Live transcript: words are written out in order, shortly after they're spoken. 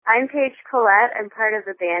I'm Paige Collette. I'm part of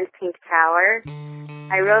the band Pink Tower.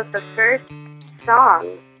 I wrote the first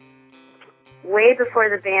song way before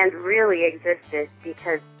the band really existed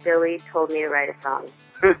because Billy told me to write a song.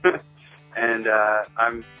 And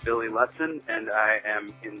I'm Billy Lutzen, and I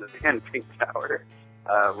am in the band Pink Tower,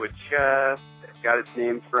 which got its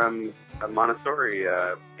name from a Montessori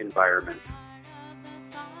environment.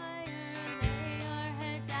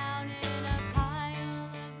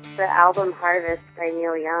 The album Harvest by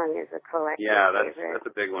Neil Young is a collective favorite. That's a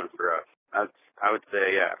big one for us. I would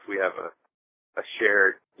say, if we have a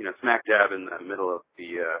shared, smack dab in the middle of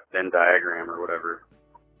the Venn diagram or whatever,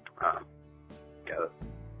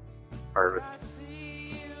 Harvest.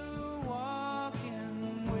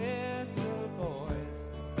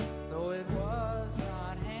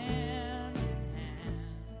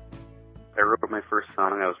 I wrote my first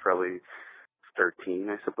song. I was probably 13,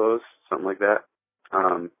 I suppose, something like that.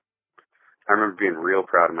 I remember being real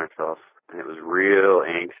proud of myself, and it was real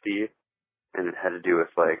angsty, and it had to do with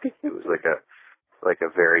it was like a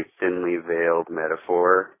very thinly veiled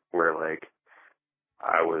metaphor where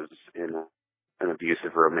I was in an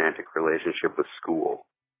abusive romantic relationship with school.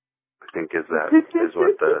 I think is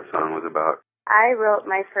what the song was about. I wrote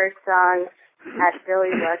my first song at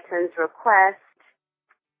Billy Lutzen's request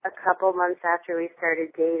a couple months after we started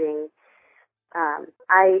dating.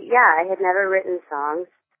 I had never written songs.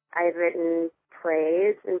 I had written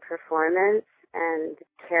plays and performance and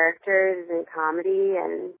characters in comedy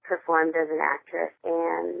and performed as an actress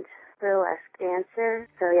and burlesque dancer.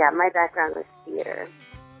 So my background was theater.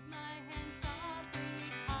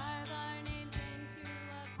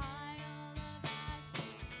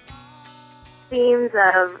 Themes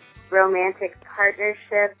of romantic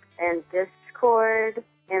partnership and discord,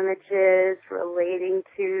 images relating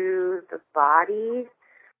to the body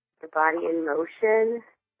in motion,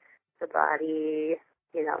 the body,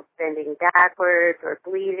 bending backwards or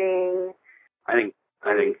bleeding. I think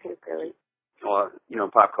really? Well,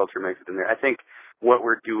 pop culture makes it in there. I think what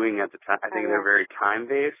we're doing at the time, I think they're very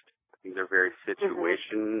time-based. I think they're very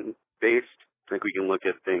situation-based. I think we can look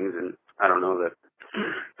at things, and I don't know that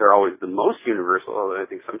they're always the most universal, although I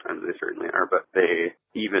think sometimes they certainly are, but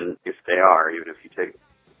even if you take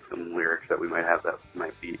some lyrics that we might have that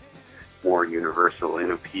might be more universal in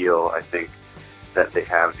appeal, I think that they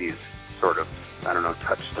have these sort of,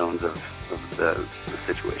 touchstones of the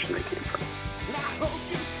situation they came from.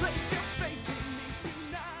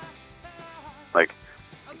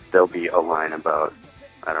 There'll be a line about,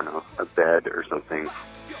 a bed or something,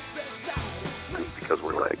 because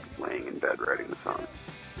we're laying in bed writing the song.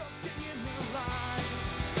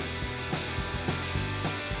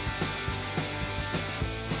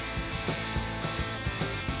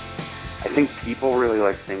 I think people really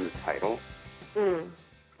like saying the title.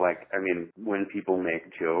 When people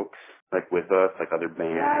make jokes, with us, other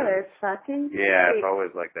bands. Yeah, they're fucking great. Yeah, it's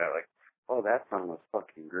always like that. Oh, that song was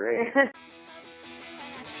fucking great.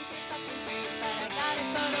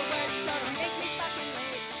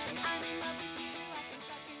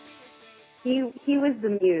 He was the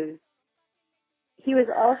muse. He was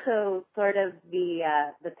also sort of the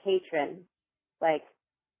patron.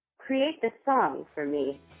 Create this song for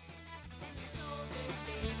me.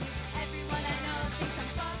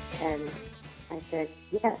 And I said,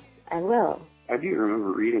 yes, I will. I do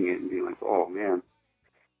remember reading it and being like, oh, man.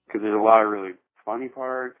 Because there's a lot of really funny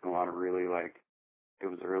parts and a lot of really, it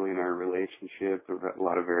was early in our relationship. There were a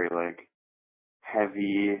lot of very,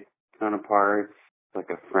 heavy kind of parts, a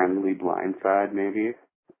friendly blind side, maybe.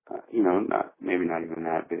 Maybe not even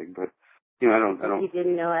that big, but, I don't. You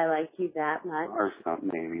didn't know I liked you that much? Or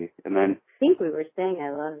something, maybe. And then. I think we were saying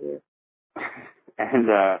I love you. And,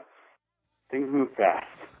 things move fast.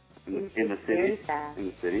 In the city. Very fast. In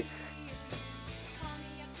the city.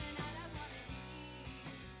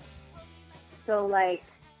 So,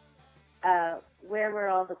 where were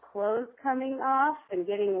all the clothes coming off and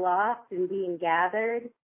getting lost and being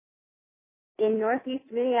gathered? In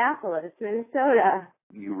northeast Minneapolis, Minnesota.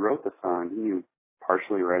 You wrote the song. Didn't you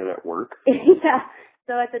partially write it at work? Yeah.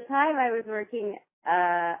 So at the time I was working,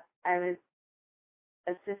 I was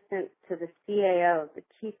assistant to the CAO, the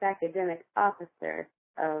Chief Academic Officer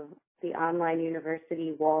of the online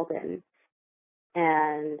university Walden.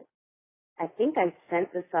 And I think I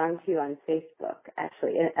sent the song to you on Facebook,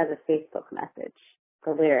 actually, as a Facebook message,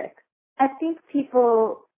 the lyrics. I think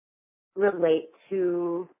people relate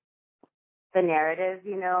to the narrative,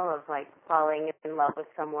 of falling in love with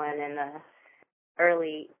someone in the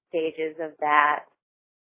early stages of that.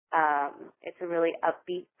 It's a really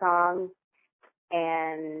upbeat song,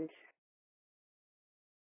 and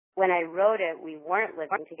when I wrote it, we weren't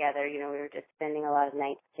living together. You know, we were just spending a lot of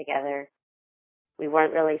nights together. We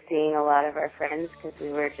weren't really seeing a lot of our friends because we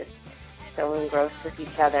were just so engrossed with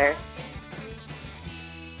each other.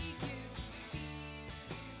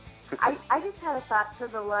 I just had a thought for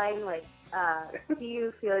the line, like, do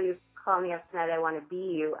you feel you call me up tonight, I want to be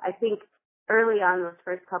you? I think early on, those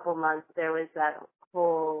first couple months, there was that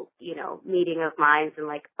whole, you know, meeting of minds and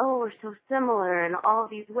like, oh, we're so similar in all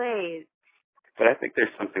these ways. But I think there's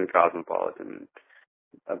something cosmopolitan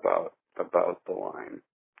about the line,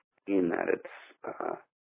 in that it's,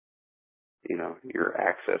 you know, you're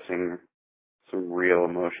accessing some real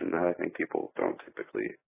emotion that I think people don't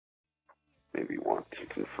typically maybe want to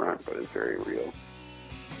confront, but is very real.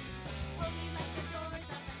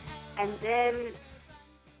 And then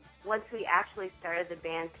once we actually started the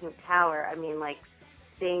band Pink Tower, I mean, like,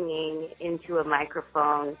 singing into a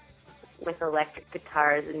microphone with electric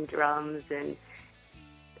guitars and drums, and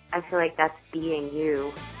I feel like that's being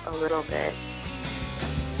you a little bit.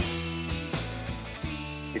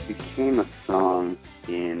 It became a song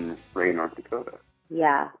in Ray, North Dakota.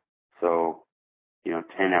 Yeah. So, you know,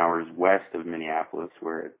 10 hours west of Minneapolis,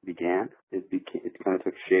 where it began, it kind of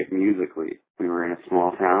took shape musically. We were in a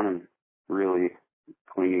small town and really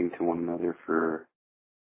clinging to one another for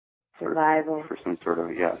survival. For some sort of,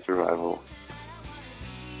 survival.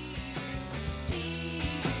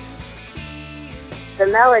 The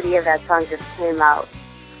melody of that song just came out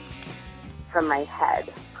from my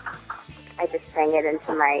head. I just sang it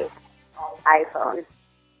into my iPhone.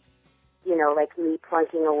 You know, like me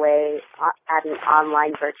plunking away at an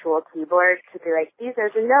online virtual keyboard to be like, these are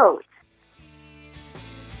the notes.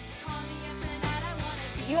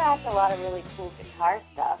 You asked a lot of really cool guitar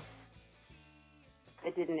stuff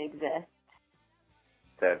that didn't exist.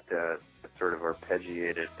 That sort of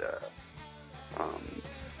arpeggiated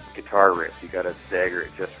guitar riff, you gotta stagger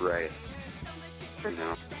it just right, you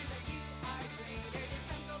know.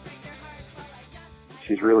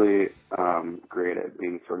 She's really great at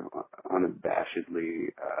being sort of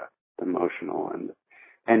unabashedly emotional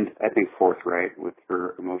and I think forthright with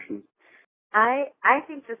her emotions. I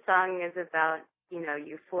think the song is about, you know,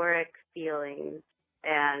 euphoric feelings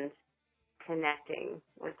and connecting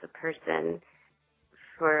with the person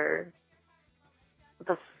for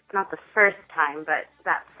not the first time, but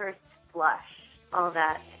that first blush, all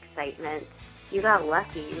that excitement. You got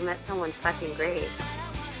lucky. You met someone fucking great.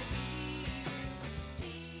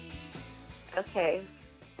 Okay.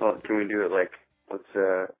 Well, can we do it like, let's,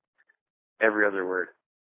 every other word.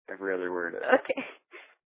 Okay.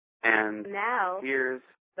 And now, here's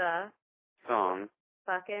the song.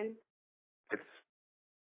 Fucking. It's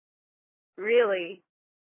really.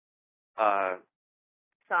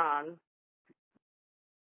 Song.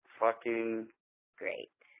 Fucking. Great.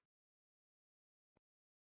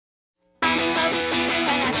 I'm in love with you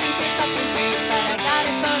and I think you're fucking great, but I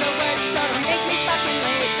gotta go to work, so don't make me fucking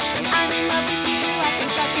late. I'm in love with you, I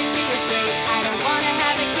think fucking you is great. I don't wanna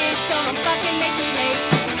have a kid, so don't fucking make me late.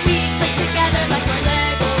 We click together like we're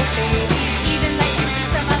Legos, baby. Even like you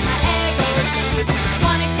eat some of my egos, baby.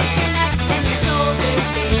 Wanna kiss your neck and your shoulders,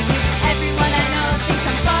 baby. Everyone I know thinks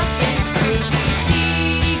I'm fucking crazy.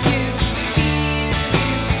 See you, feel you.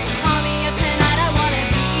 Call me up tonight, I wanna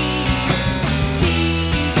be you. See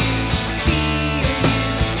you, feel you.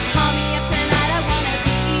 Call me up tonight, I wanna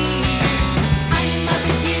be you.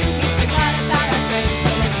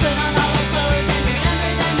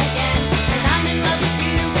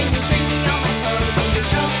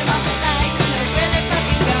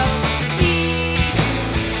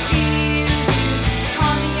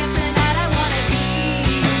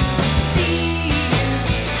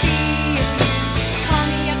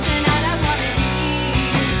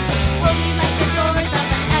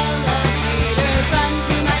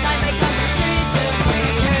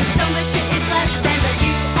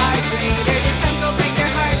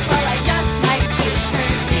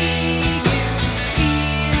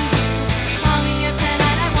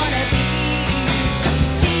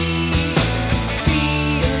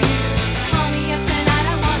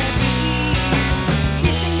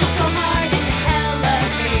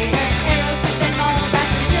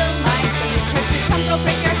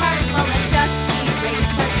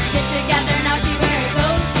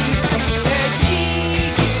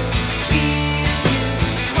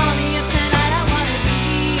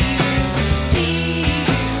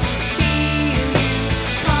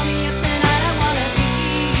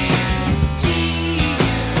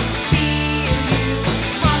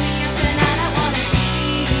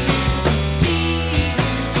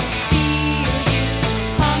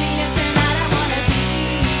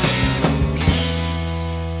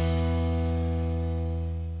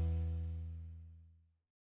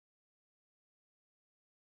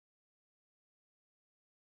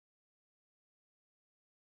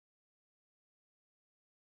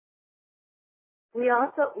 We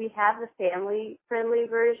have the family-friendly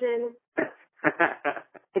version.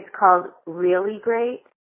 It's called Really Great.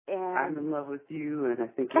 And I'm in love with you, and I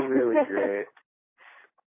think you're really great.